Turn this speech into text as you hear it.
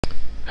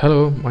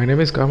Hello, my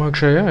name is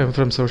Kamakshaya. I am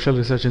from Social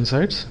Research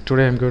Insights.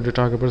 Today I am going to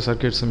talk about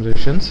circuit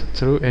simulations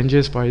through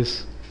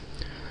ngspice.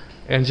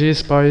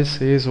 ngspice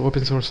is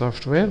open source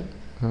software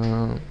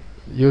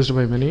used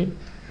by many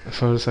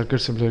for circuit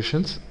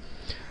simulations.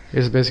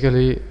 It's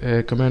basically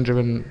a command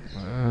driven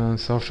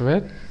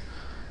software.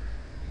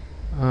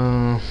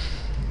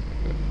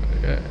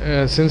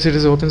 Since it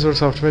is open source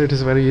software, it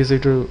is very easy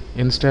to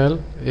install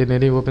in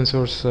any open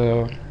source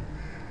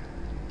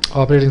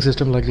operating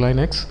system like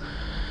Linux.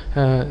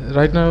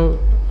 Right now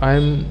I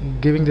am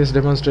giving this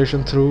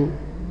demonstration through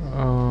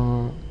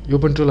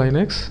Ubuntu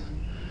Linux,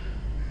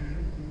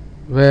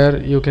 where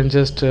you can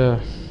just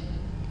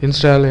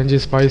install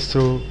ngspice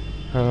through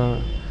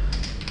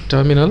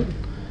terminal.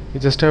 You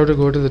just have to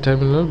go to the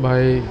terminal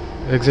by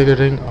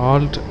executing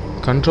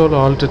Control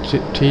Alt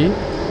T.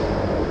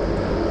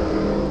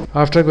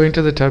 After going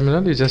to the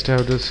terminal, you just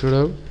have to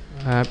sudo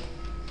apt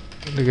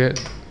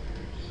get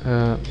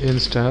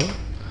install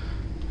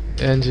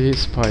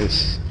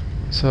ngspice.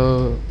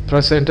 So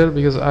press enter,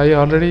 because I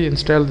already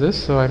installed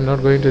this, so I'm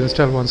not going to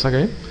install once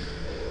again.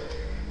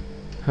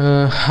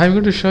 I'm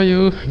going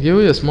to give you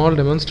a small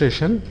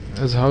demonstration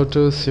as how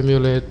to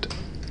simulate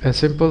a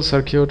simple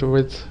circuit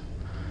with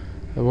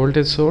a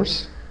voltage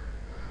source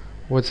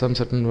with some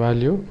certain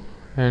value,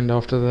 and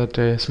after that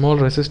a small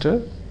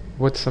resistor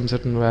with some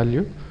certain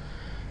value,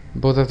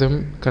 both of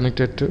them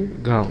connected to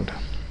ground.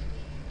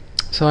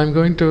 So I'm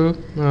going to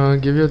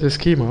give you the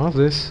schema of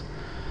this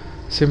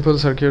simple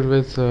circuit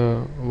with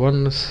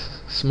one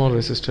small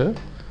resistor,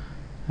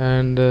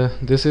 and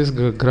this is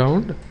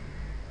ground,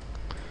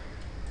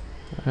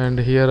 and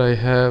here I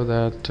have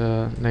that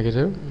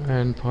negative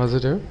and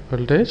positive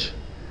voltage.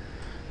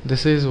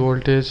 This is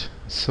voltage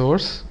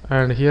source,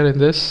 and here in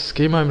this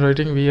schema I'm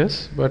writing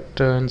Vs,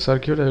 but in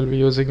circuit I will be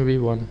using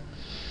V1.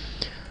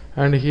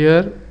 And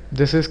here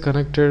this is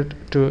connected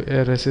to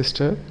a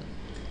resistor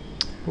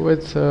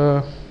with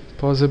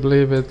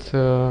possibly with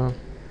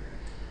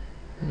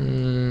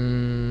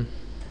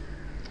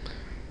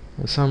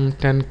some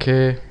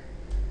 10k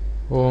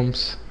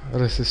ohms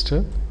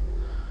resistor,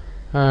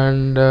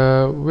 and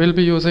we'll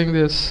be using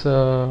this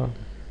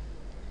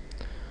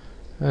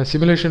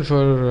simulation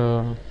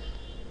for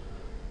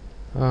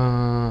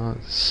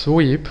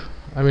sweep,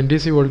 I mean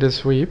DC voltage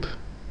sweep,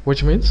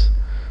 which means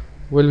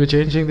we'll be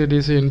changing the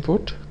DC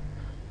input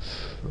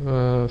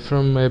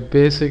from a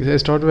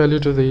start value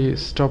to the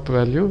stop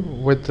value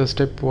with the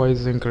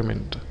stepwise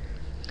increment.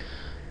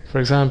 For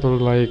example,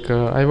 like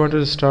I wanted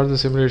to start the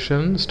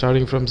simulation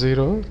starting from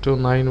 0 to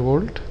 9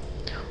 volt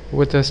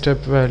with a step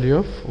value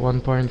of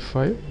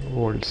 1.5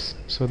 volts.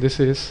 So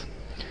this is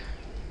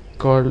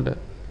called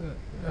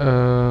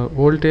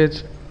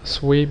voltage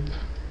sweep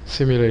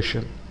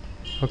simulation.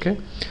 Okay,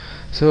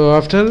 so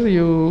after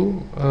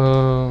you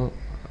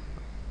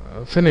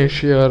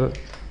finish your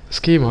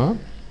schema,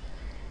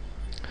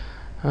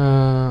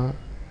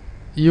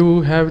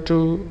 you have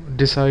to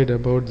decide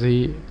about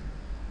the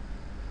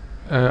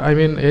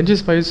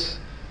ngspice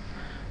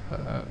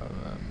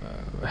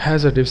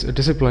has a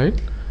discipline,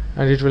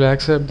 and it will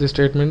accept the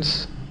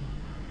statements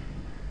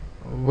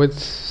with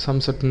some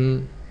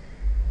certain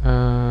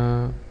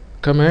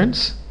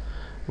commands.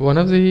 One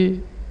of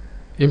the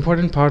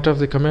important part of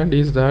the command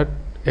is that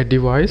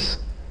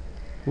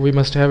we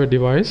must have a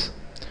device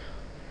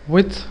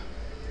with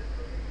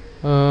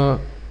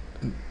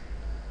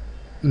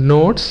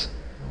nodes,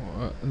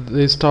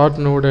 the start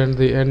node and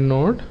the end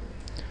node,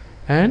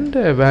 and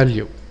a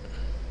value.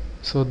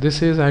 So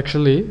this is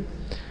actually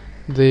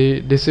the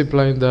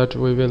discipline that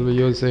we will be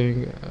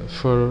using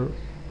for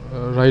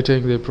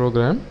writing the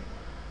program.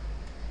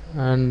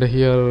 And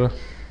here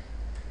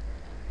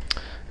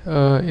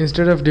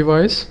instead of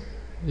device,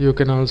 you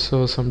can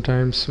also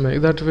sometimes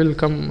make that will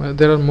come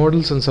there are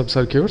models and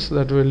sub-circuits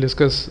that we'll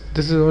discuss.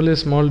 This is only a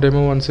small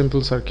demo on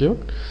simple circuit,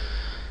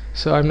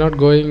 so I'm not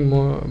going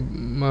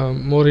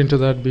more into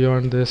that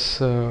beyond this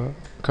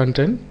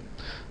content.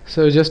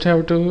 So you just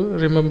have to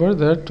remember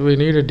that we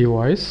need a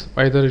device.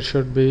 Either it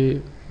should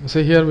be,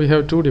 say here we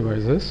have two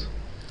devices.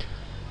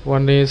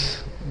 One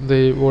is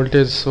the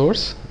voltage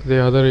source, the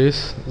other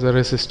is the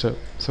resistor.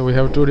 So we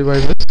have two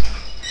devices.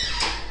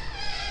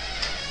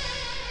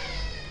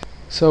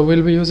 So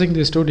we'll be using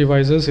these two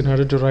devices in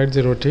order to write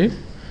the routine.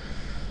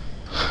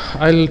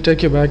 I'll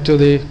take you back to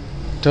the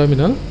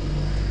terminal.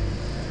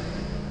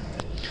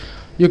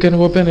 You can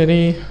open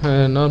any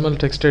normal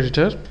text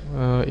editor.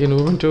 In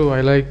Ubuntu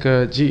I like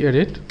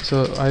gedit,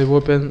 so I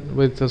open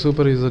with the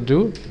super user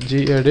do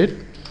gedit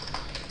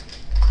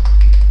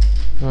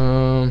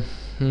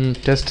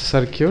test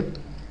circuit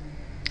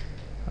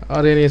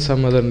or any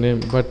some other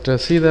name, but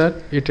see that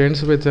it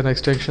ends with an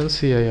extension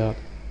CIR,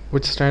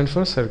 which stands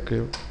for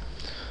circuit.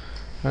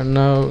 And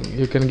now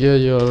you can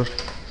give your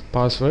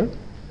password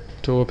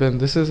to open.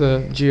 This is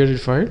a gedit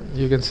file.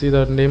 You can see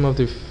the name of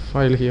the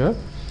file here.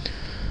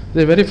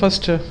 The very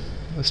first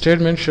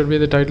statement should be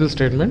the title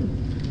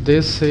statement.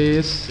 This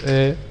is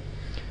a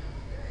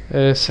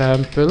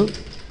sample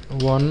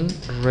 1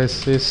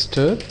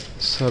 resistor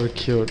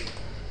circuit,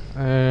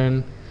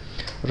 and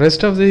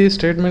Rest of the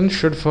statement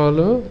should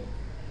follow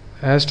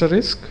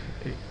asterisk,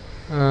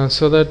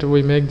 so that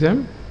we make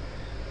them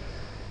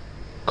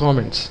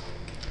comments.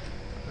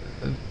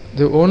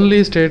 The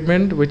only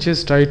statement which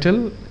is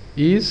title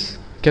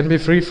can be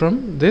free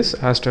from this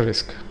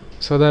asterisk,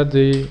 so that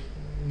the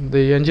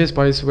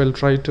ngspice will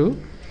try to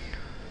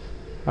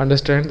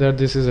understand that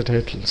this is a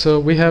title. So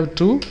we have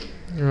two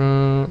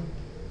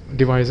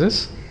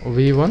devices,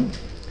 V1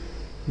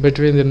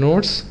 between the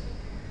nodes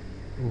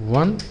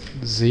 1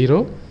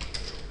 0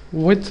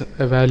 with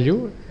a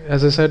value.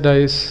 As I said,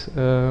 as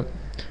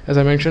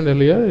I mentioned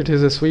earlier, it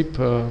is a sweep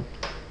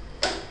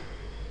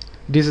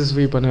DC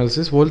sweep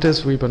analysis, voltage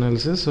sweep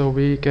analysis, so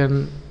we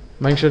can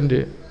mention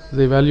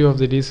the value of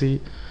the DC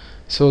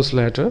source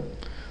later.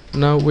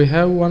 Now we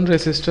have one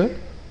resistor,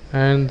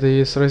 and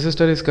this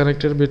resistor is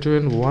connected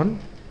between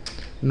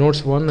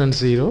nodes 1 and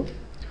 0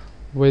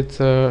 with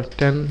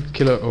 10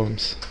 kilo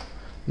ohms.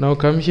 Now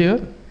come here,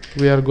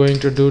 we are going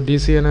to do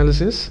DC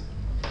analysis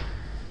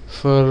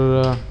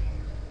for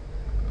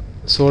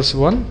source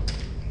 1,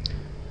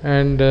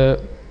 and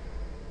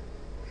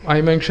I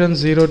mentioned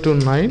 0 to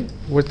 9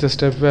 with the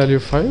step value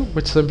 5,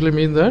 which simply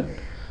means that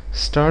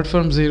start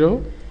from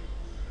 0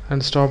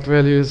 and stop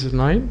value is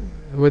 9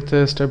 with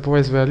a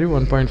stepwise value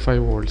 1.5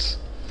 volts.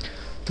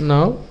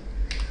 Now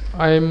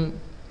I am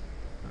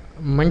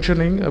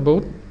mentioning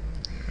about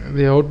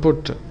the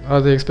output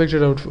or the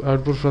expected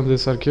output from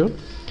this circuit.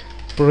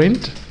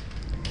 Print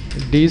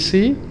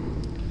DC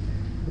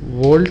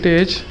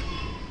voltage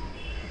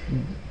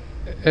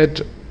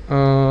at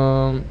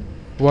 1,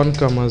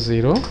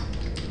 0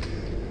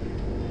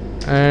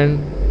 and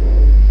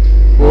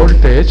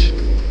voltage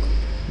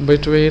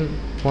between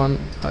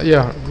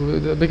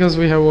because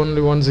we have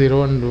only 1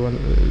 0 and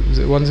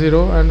 1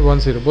 0 and 1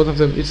 0, both of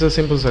them, it's a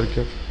simple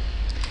circuit.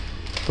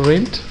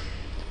 Print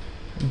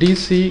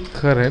DC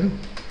current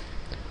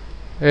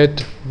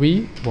at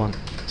V1.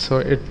 So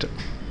it,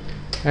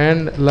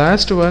 and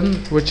last one,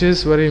 which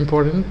is very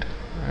important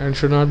and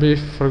should not be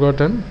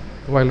forgotten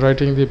while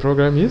writing the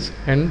program, is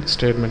end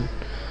statement.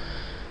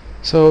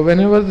 So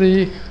whenever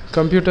the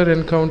computer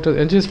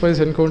ngspice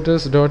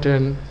encounters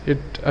 .end, it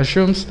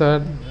assumes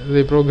that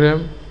the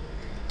program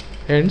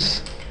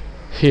ends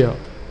here.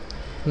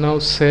 Now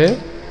save.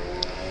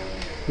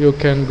 You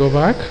can go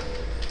back,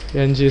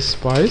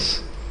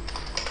 ngspice,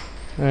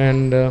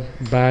 and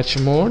batch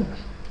mode,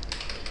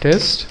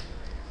 test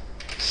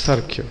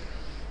circuit.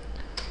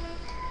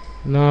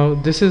 Now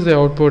this is the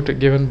output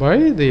given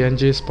by the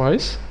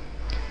ngspice,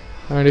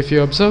 and if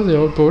you observe the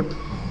output,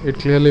 it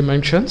clearly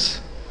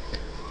mentions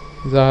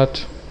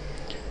that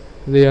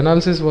the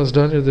analysis was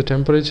done at the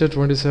temperature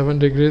 27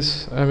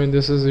 degrees. I mean,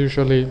 this is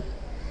usually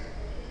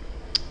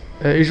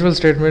a usual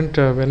statement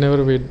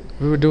whenever we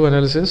do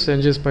analysis.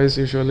 ngspice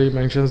usually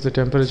mentions the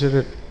temperature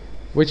at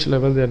which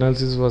level the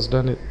analysis was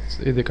done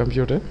in the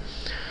computer.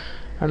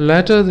 And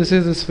later, this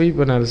is the sweep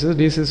analysis,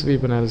 DC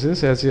sweep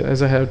analysis.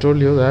 As I have told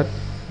you that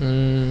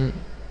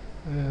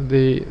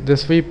the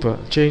sweep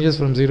changes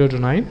from 0 to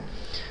 9,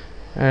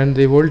 and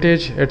the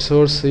voltage at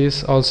source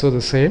is also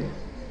the same.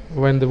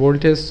 When the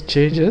voltage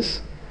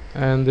changes,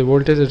 and the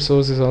voltage at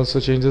source is also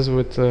changes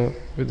with the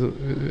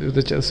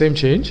same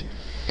change.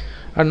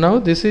 And now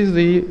this is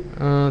the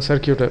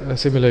circuit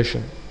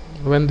simulation.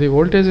 When the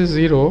voltage is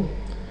 0,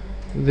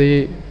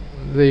 the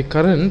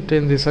current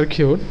in the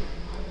circuit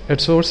at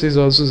source is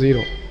also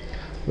 0.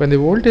 When the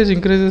voltage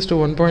increases to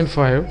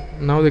 1.5,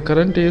 now the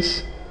current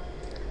is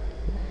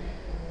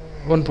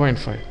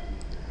 1.5,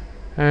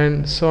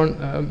 and so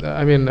on,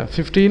 I mean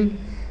 15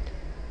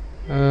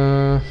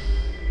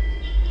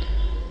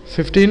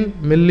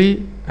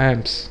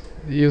 milliamps.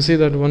 You see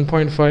that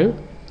 1.5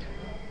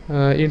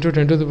 into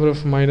 10 to the power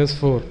of minus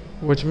 4,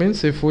 which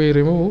means if we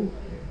remove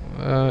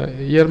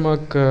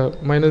earmark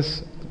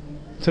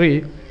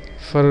 -3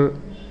 for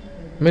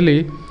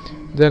milli,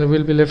 then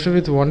we'll be left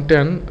with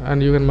 110,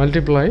 and you can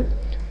multiply,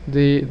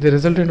 the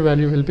resultant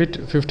value will be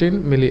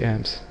 15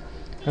 milliamps.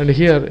 And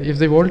here, if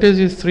the voltage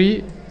is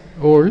 3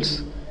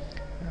 volts,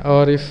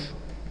 or if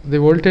the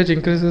voltage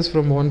increases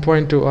from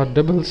 1.2 or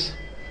doubles,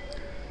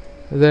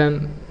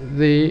 then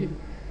the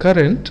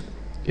current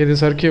in the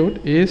circuit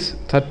is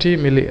 30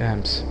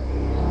 milliamps,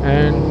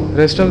 and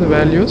rest of the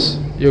values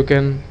you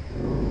can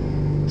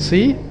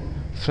see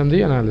from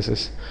the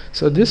analysis.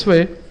 So this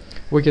way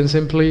we can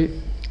simply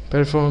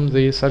perform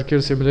the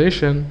circuit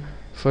simulation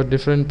for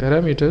different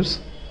parameters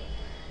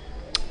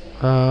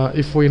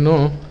if we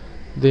know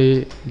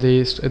the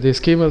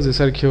scheme of the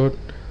circuit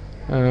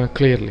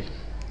clearly.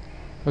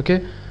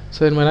 Okay,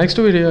 so in my next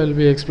video I will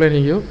be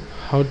explaining you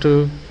how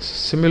to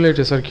simulate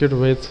a circuit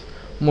with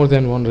more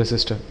than one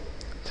resistor.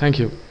 Thank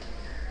you.